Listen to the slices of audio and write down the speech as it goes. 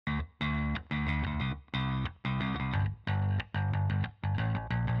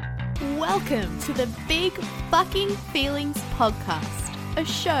Welcome to the Big Fucking Feelings Podcast, a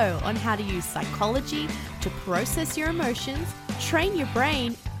show on how to use psychology to process your emotions, train your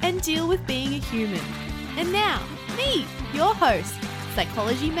brain, and deal with being a human. And now, me, your host,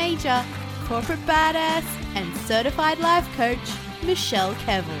 psychology major, corporate badass, and certified life coach, Michelle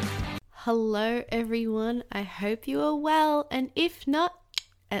Kevill. Hello everyone, I hope you are well, and if not,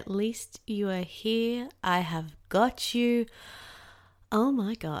 at least you are here. I have got you. Oh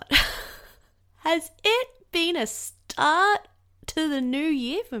my God. Has it been a start to the new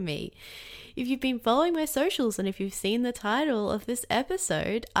year for me? If you've been following my socials and if you've seen the title of this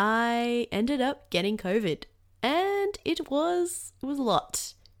episode, I ended up getting COVID, and it was a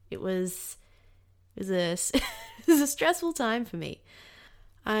lot. It was a stressful time for me.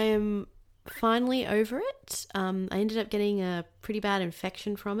 I am finally over it. I ended up getting a pretty bad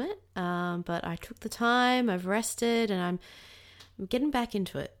infection from it, but I took the time, I've rested, and I'm getting back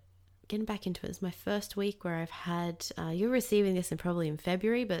into it. It's my first week where I've had, you're receiving this probably in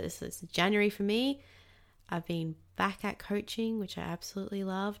February, but it's January for me. I've been back at coaching, which I absolutely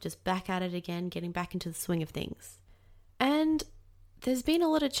love, just back at it again, getting back into the swing of things. And there's been a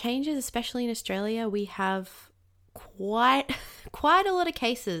lot of changes, especially in Australia. We have quite a lot of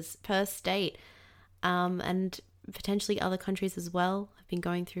cases per state, and potentially other countries as well have been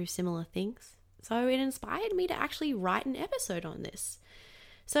going through similar things. So it inspired me to actually write an episode on this.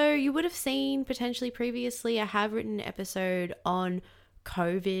 So you would have seen potentially previously, I have written an episode on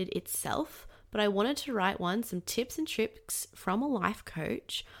COVID itself, but I wanted to write some tips and tricks from a life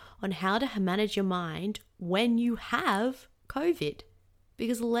coach on how to manage your mind when you have COVID.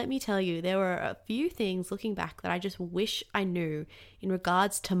 Because let me tell you, there were a few things looking back that I just wish I knew in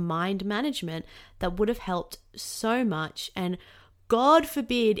regards to mind management that would have helped so much. And God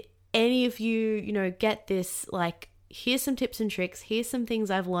forbid any of you, get this, here's some tips and tricks, here's some things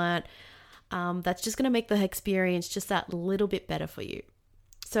I've learned that's just going to make the experience just that little bit better for you.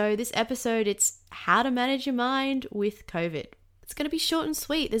 So this episode, it's how to manage your mind with COVID. It's going to be short and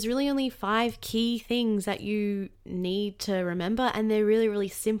sweet. There's really only 5 key things that you need to remember, and they're really, really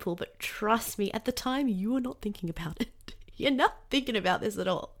simple, but trust me, at the time, you are not thinking about it. You're not thinking about this at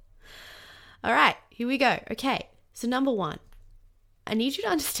all. All right, here we go. Okay, so number 1, I need you to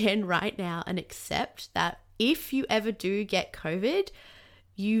understand right now and accept that if you ever do get COVID,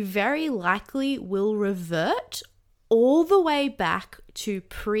 you very likely will revert all the way back to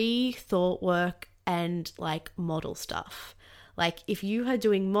pre-thought work and model stuff. If you are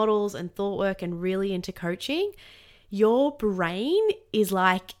doing models and thought work and really into coaching, your brain is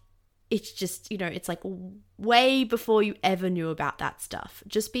it's just, it's way before you ever knew about that stuff.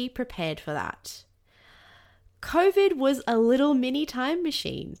 Just be prepared for that. COVID was a little mini time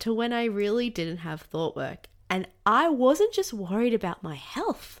machine to when I really didn't have thought work. And I wasn't just worried about my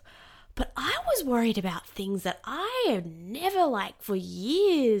health, but I was worried about things that I had never for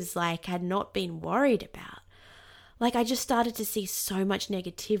years, had not been worried about. I just started to see so much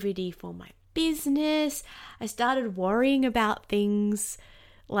negativity for my business. I started worrying about things,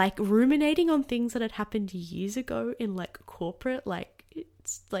 ruminating on things that had happened years ago in corporate,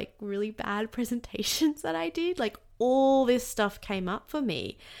 it's really bad presentations that I did. All this stuff came up for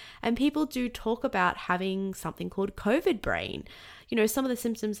me. And people do talk about having something called COVID brain, some of the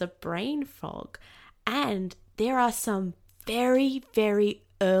symptoms of brain fog. And there are some very, very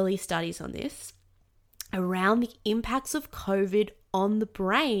early studies on this around the impacts of COVID on the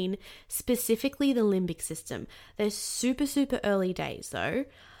brain, specifically the limbic system. They're super, super early days though,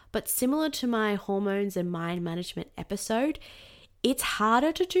 but similar to my hormones and mind management episode, it's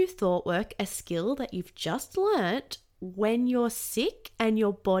harder to do thought work, a skill that you've just learnt, when you're sick and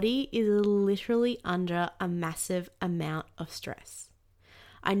your body is literally under a massive amount of stress.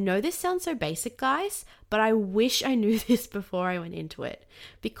 I know this sounds so basic, guys, but I wish I knew this before I went into it,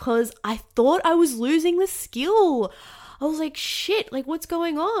 because I thought I was losing the skill. I was like, shit, what's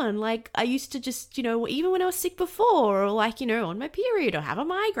going on? I used to just, even when I was sick before, or on my period or have a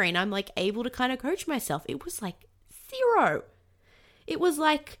migraine, I'm able to kind of coach myself. It was 0. It was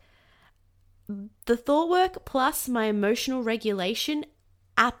the thought work plus my emotional regulation,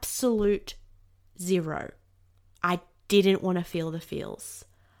 absolute 0. I didn't want to feel the feels.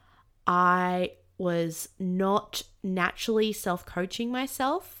 I was not naturally self-coaching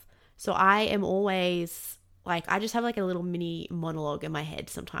myself. So I am always I just have a little mini monologue in my head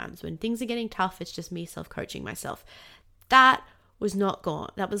sometimes. When things are getting tough, it's just me self-coaching myself. That was not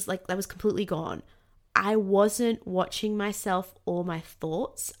gone. That was completely gone. I wasn't watching myself or my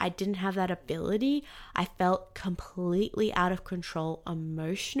thoughts. I didn't have that ability. I felt completely out of control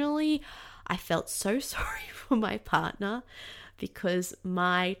emotionally. I felt so sorry for my partner because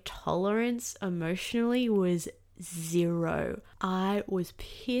my tolerance emotionally was zero. I was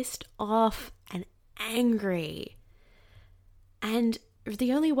pissed off and angry. And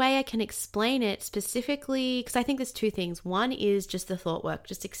the only way I can explain it specifically, because I think there's two things. One is just the thought work.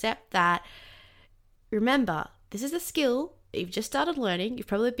 Just accept that. Remember, this is a skill you've just started learning. You've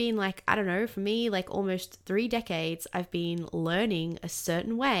probably been like, I don't know, for me, like almost 3 decades, I've been learning a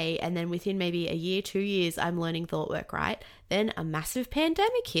certain way. And then within maybe a year, 2 years, I'm learning thought work, right? Then a massive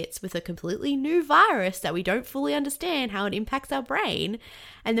pandemic hits with a completely new virus that we don't fully understand how it impacts our brain.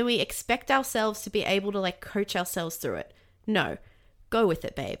 And then we expect ourselves to be able to like coach ourselves through it. No, go with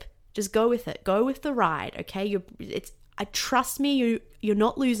it, babe. Just go with it. Go with the ride, okay? Trust me, you're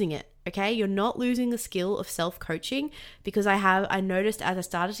not losing it. Okay, you're not losing the skill of self-coaching, because I noticed as I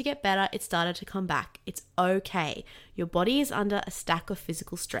started to get better, it started to come back. It's okay. Your body is under a stack of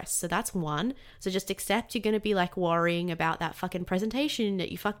physical stress. So that's one. So just accept you're going to be like worrying about that fucking presentation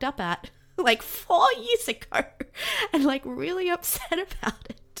that you fucked up at like 4 years ago and like really upset about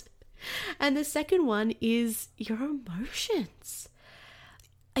it. And the second one is your emotions.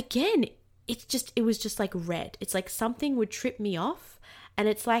 Again, it was just like red. It's like something would trip me off. And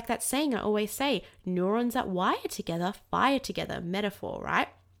it's like that saying I always say, neurons that wire together, fire together, metaphor, right?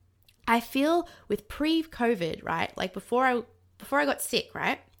 I feel with pre-COVID, right? Like before I got sick,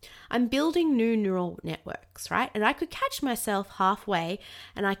 right? I'm building new neural networks, right? And I could catch myself halfway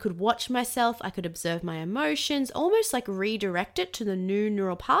and I could watch myself, I could observe my emotions, almost like redirect it to the new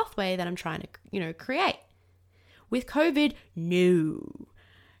neural pathway that I'm trying to, create. With COVID, no.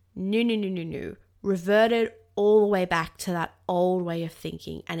 Reverted all the way back to that old way of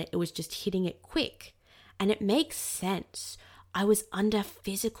thinking, and it was just hitting it quick. And it makes sense. I was under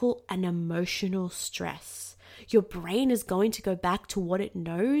physical and emotional stress. Your brain is going to go back to what it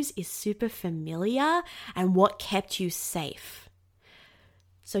knows is super familiar and what kept you safe.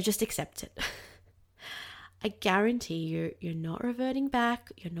 So just accept it. I guarantee you're not reverting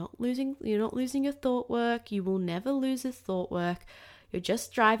back. You're not losing your thought work. You will never lose this thought work. You're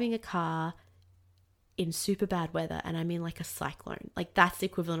just driving a car in super bad weather, and I mean like a cyclone. Like that's the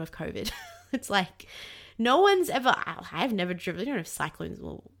equivalent of COVID. It's like no one's ever, I've never driven, we don't have cyclones,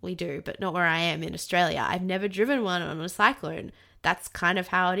 well we do, but not where I am in Australia. I've never driven one on a cyclone. That's kind of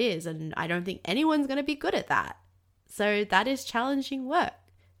how it is, and I don't think anyone's going to be good at that. So that is challenging work.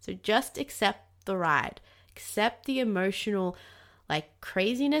 So just accept the ride. Accept the emotional like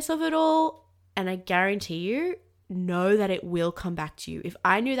craziness of it all, and I guarantee you, know that it will come back to you. If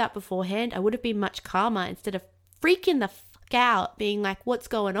I knew that beforehand, I would have been much calmer instead of freaking the fuck out, being like, what's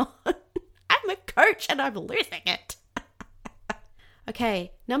going on? I'm a coach and I'm losing it.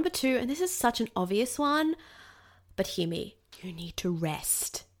 Okay, number 2, and this is such an obvious one, but hear me. You need to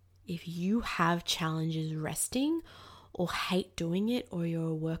rest. If you have challenges resting or hate doing it, or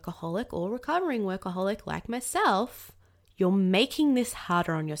you're a workaholic or recovering workaholic like myself, you're making this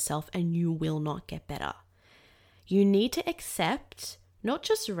harder on yourself and you will not get better. You need to accept not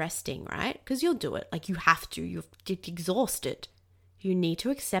just resting, right? Because you'll do it. Like you have to. You're exhausted. You need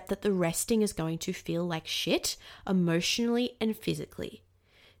to accept that the resting is going to feel like shit emotionally and physically.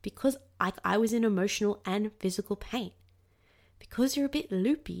 Because I was in emotional and physical pain. Because you're a bit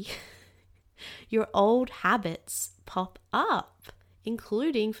loopy, your old habits pop up,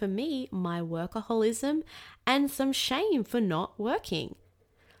 including for me, my workaholism and some shame for not working.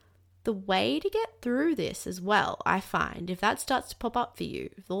 The way to get through this as well, I find, if that starts to pop up for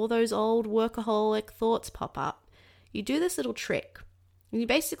you, if all those old workaholic thoughts pop up, you do this little trick.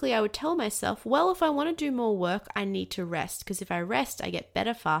 And I would tell myself, well, if I want to do more work, I need to rest, because if I rest, I get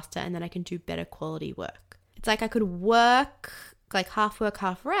better faster and then I can do better quality work. It's like I could work like half work,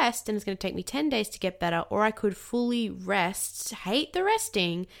 half rest, and it's going to take me 10 days to get better, or I could fully rest, hate the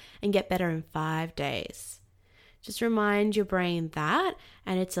resting, and get better in 5 days. Just remind your brain that,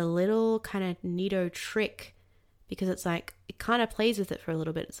 and it's a little kind of neato trick, because it's like, it kind of plays with it for a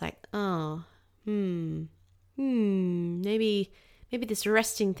little bit. It's like, maybe this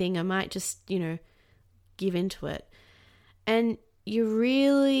resting thing, I might just, give into it. And you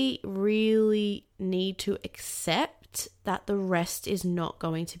really, really need to accept that the rest is not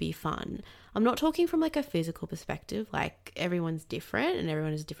going to be fun. I'm not talking from like a physical perspective, like everyone's different and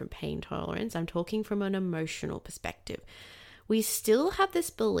everyone has different pain tolerance. I'm talking from an emotional perspective. We still have this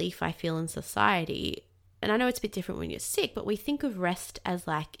belief, I feel, in society, and I know it's a bit different when you're sick, but we think of rest as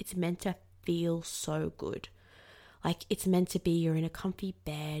like it's meant to feel so good. Like it's meant to be you're in a comfy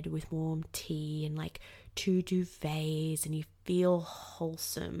bed with warm tea and like 2 duvets and you feel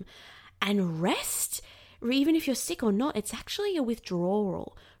wholesome. And rest, even if you're sick or not, it's actually a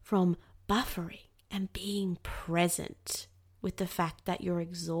withdrawal from buffering and being present. with the fact that you're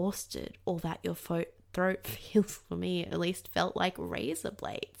exhausted or that your throat feels, for me at least, felt like razor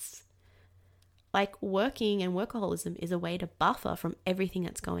blades. Like, working and workaholism is a way to buffer from everything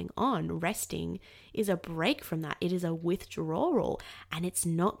that's going on. Resting is a break from that. It is a withdrawal, and it's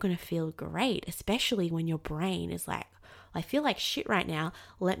not going to feel great, especially when your brain is like, I feel like shit right now.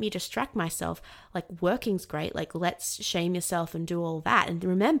 Let me distract myself. Like, working's great. Like, let's shame yourself and do all that. And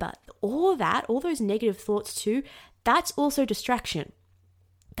remember, all those negative thoughts too, that's also distraction.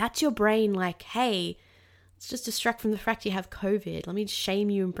 That's your brain like, hey, let's just distract from the fact you have COVID. Let me shame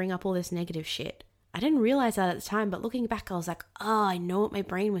you and bring up all this negative shit. I didn't realize that at the time, but looking back, I was like, oh, I know what my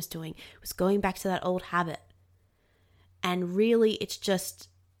brain was doing. It was going back to that old habit. And really, it's just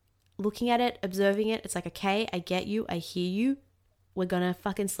looking at it, observing it. It's like, okay, I get you. I hear you. We're going to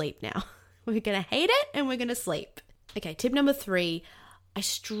fucking sleep now. We're going to hate it and we're going to sleep. Okay, tip number 3. I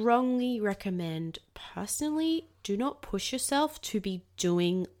strongly recommend, personally, do not push yourself to be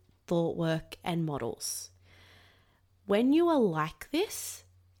doing thought work and models. When you are like this,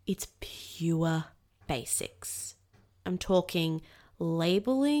 it's pure basics. I'm talking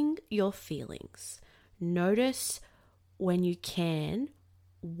labeling your feelings. Notice when you can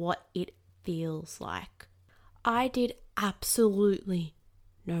what it feels like. I did absolutely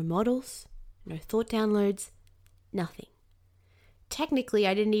no models, no thought downloads, nothing. Technically,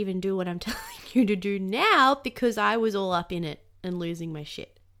 I didn't even do what I'm telling you to do now because I was all up in it and losing my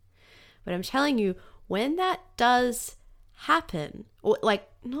shit. But I'm telling you, when that does happen, or like,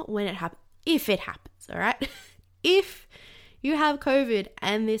 not when it happens, if it happens, all right? If you have COVID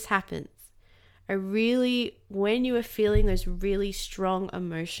and this happens, when you are feeling those really strong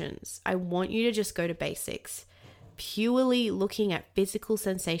emotions, I want you to just go to basics. Purely looking at physical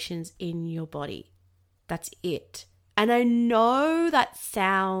sensations in your body. That's it. And I know that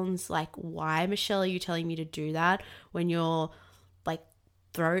sounds like, why, Michelle, are you telling me to do that when your like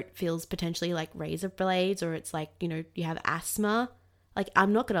throat feels potentially like razor blades, or it's like, you have asthma? Like,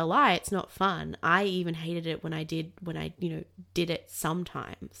 I'm not gonna lie, it's not fun. I even hated it when I did it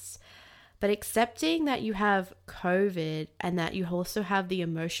sometimes. But accepting that you have COVID and that you also have the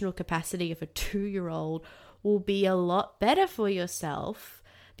emotional capacity of a 2-year-old will be a lot better for yourself,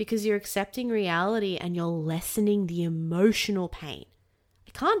 because you're accepting reality and you're lessening the emotional pain.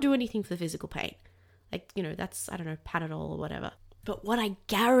 I can't do anything for the physical pain. Like, that's, I don't know, Panadol or whatever. But what I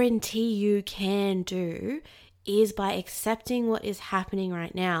guarantee you can do is, by accepting what is happening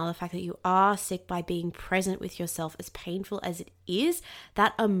right now, the fact that you are sick, by being present with yourself, as painful as it is,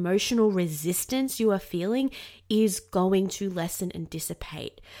 that emotional resistance you are feeling is going to lessen and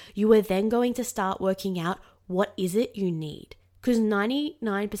dissipate. You are then going to start working out, what is it you need? Because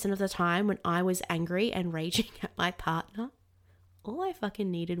 99% of the time when I was angry and raging at my partner, all I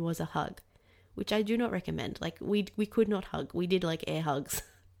fucking needed was a hug, which I do not recommend. Like, we could not hug. We did like air hugs.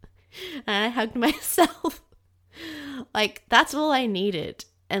 And I hugged myself. Like, that's all I needed.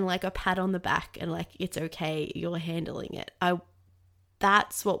 And like a pat on the back and like, it's okay, you're handling it.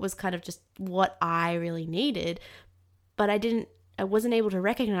 That's what was kind of just what I really needed. But I wasn't able to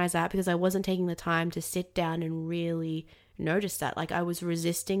recognize that because I wasn't taking the time to sit down and really notice that. Like, I was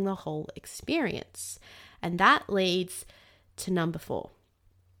resisting the whole experience. And that leads to number 4.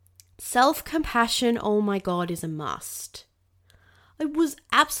 Self-compassion, oh my God, is a must. It was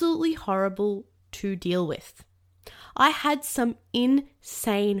absolutely horrible to deal with. I had some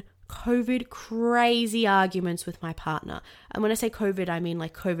insane COVID crazy arguments with my partner. And when I say COVID, I mean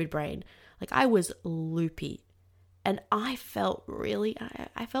like COVID brain. Like, I was loopy. And I felt really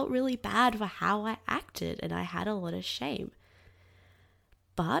bad for how I acted, and I had a lot of shame.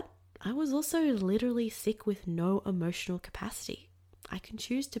 But I was also literally sick with no emotional capacity. I can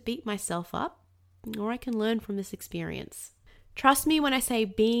choose to beat myself up, or I can learn from this experience. Trust me when I say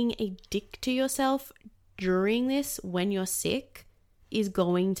being a dick to yourself during this, when you're sick, is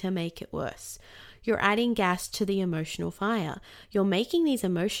going to make it worse. You're adding gas to the emotional fire. You're making these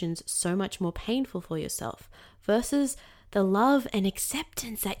emotions so much more painful for yourself versus the love and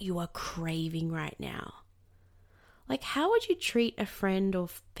acceptance that you are craving right now. Like, how would you treat a friend or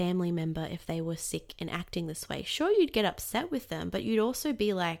family member if they were sick and acting this way? Sure, you'd get upset with them, but you'd also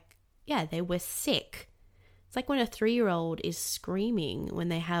be like, yeah, they were sick. It's like when a 3-year-old is screaming when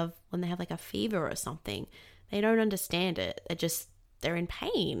they have like a fever or something. They don't understand it. They're in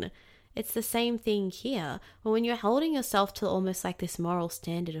pain. It's the same thing here. But when you're holding yourself to almost like this moral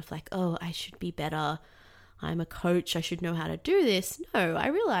standard of like, oh, I should be better. I'm a coach. I should know how to do this. No, I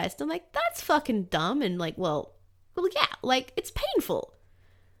realized, I'm like, that's fucking dumb. And like, well, yeah, like, it's painful.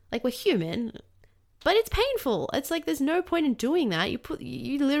 Like, we're human. But it's painful. It's like there's no point in doing that.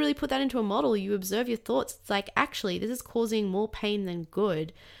 You literally put that into a model. You observe your thoughts. It's like, actually, this is causing more pain than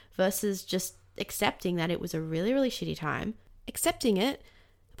good, versus just accepting that it was a really, really shitty time, accepting it,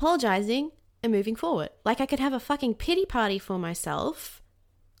 apologizing, and moving forward. Like, I could have a fucking pity party for myself,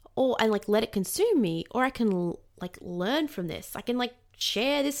 and like let it consume me, or I can like learn from this. I can like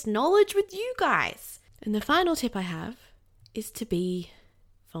share this knowledge with you guys. And the final tip I have is to be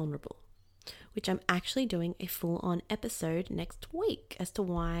vulnerable, which I'm actually doing a full-on episode next week as to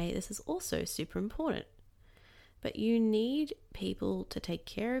why this is also super important. But you need people to take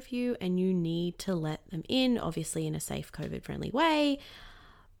care of you, and you need to let them in, obviously in a safe, COVID-friendly way.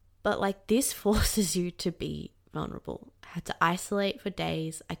 But like, this forces you to be vulnerable. I had to isolate for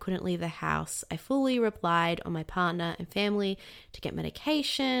days. I couldn't leave the house. I fully relied on my partner and family to get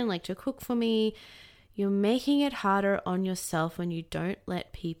medication, like to cook for me. You're making it harder on yourself when you don't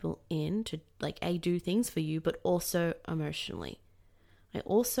let people in to like do things for you, but also emotionally. I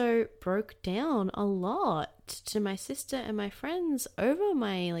also broke down a lot to my sister and my friends over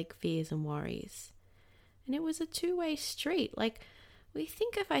my like fears and worries. And it was a two-way street. Like, we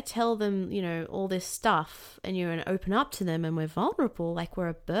think if I tell them, you know, all this stuff and you're going to open up to them and we're vulnerable, like we're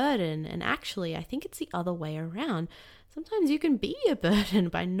a burden. And actually, I think it's the other way around. Sometimes you can be a burden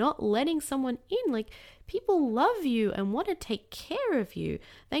by not letting someone in. Like, people love you and want to take care of you.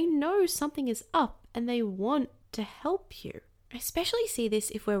 They know something is up and they want to help you. I especially see this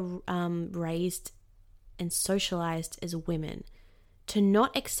if we're raised and socialized as women to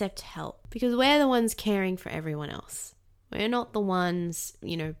not accept help, because we're the ones caring for everyone else. We're not the ones,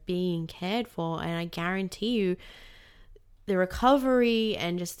 you know, being cared for. And I guarantee you, the recovery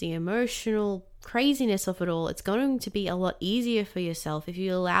and just the emotional craziness of it all, it's going to be a lot easier for yourself if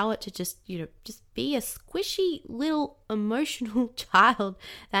you allow it to just, you know, just be a squishy little emotional child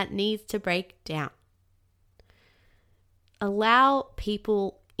that needs to break down. Allow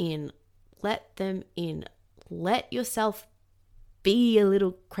people in. Let them in. Let yourself be a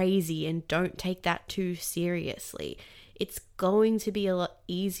little crazy and don't take that too seriously. It's going to be a lot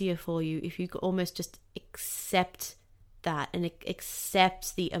easier for you if you almost just accept that and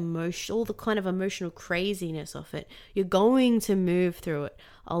accept the emotion, all the kind of emotional craziness of it. You're going to move through it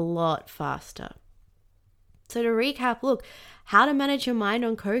a lot faster. So to recap, look, how to manage your mind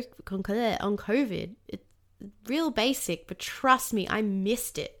on COVID. It's real basic, but trust me, I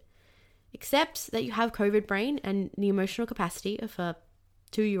missed it. Accept that you have COVID brain and the emotional capacity of a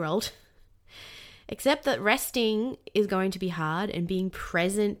 2-year-old. Accept that resting is going to be hard and being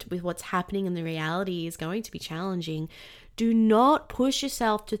present with what's happening in the reality is going to be challenging. Do not push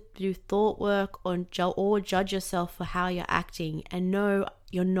yourself to do thought work or judge yourself for how you're acting. And no,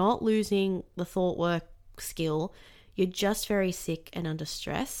 you're not losing the thought work skill. You're just very sick and under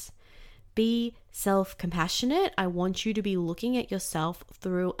stress. Be self-compassionate. I want you to be looking at yourself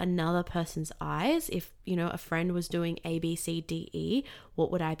through another person's eyes. If, you know, a friend was doing A, B, C, D, E, what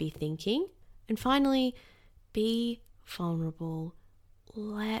would I be thinking? And finally, be vulnerable.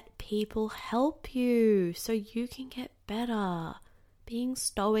 Let people help you so you can get better. Being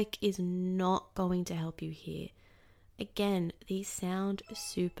stoic is not going to help you here. Again, these sound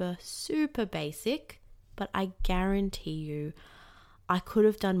super, super basic, but I guarantee you, I could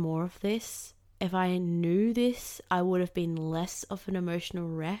have done more of this. If I knew this, I would have been less of an emotional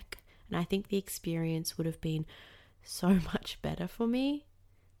wreck. And I think the experience would have been so much better for me.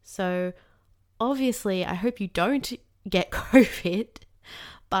 So obviously, I hope you don't get COVID,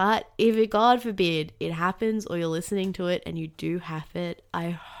 but if it, God forbid, it happens or you're listening to it and you do have it, I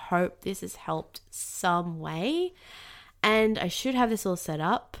hope this has helped some way. And I should have this all set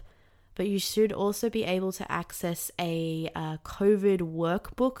up, but you should also be able to access a COVID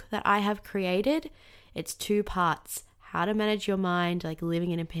workbook that I have created. It's 2 parts. How to manage your mind, like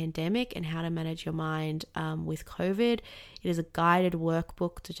living in a pandemic, and how to manage your mind with COVID. It is a guided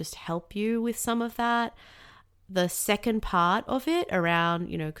workbook to just help you with some of that. The second part of it around,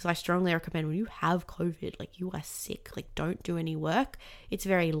 you know, because I strongly recommend when you have COVID, like you are sick, like don't do any work. It's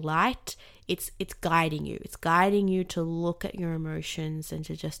very light. It's guiding you. It's guiding you to look at your emotions and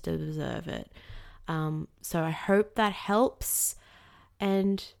to just observe it. So I hope that helps.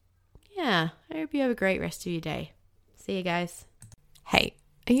 And yeah, I hope you have a great rest of your day. See you guys. Hey,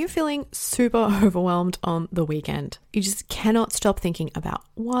 are you feeling super overwhelmed on the weekend? You just cannot stop thinking about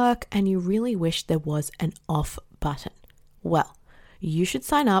work and you really wish there was an off button. Well, you should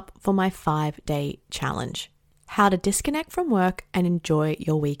sign up for my 5-day challenge. How to disconnect from work and enjoy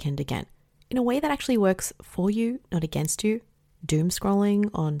your weekend again in a way that actually works for you, not against you. Doom scrolling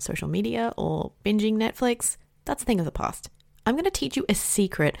on social media or binging Netflix, that's a thing of the past. I'm going to teach you a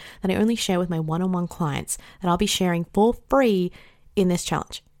secret that I only share with my one-on-one clients that I'll be sharing for free in this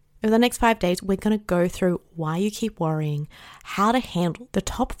challenge. Over the next 5 days, we're going to go through why you keep worrying, how to handle the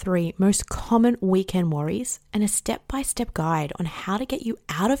top 3 most common weekend worries, and a step-by-step guide on how to get you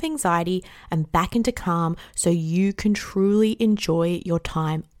out of anxiety and back into calm so you can truly enjoy your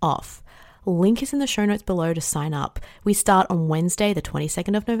time off. Link is in the show notes below to sign up. We start on Wednesday, the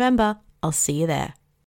 22nd of November. I'll see you there.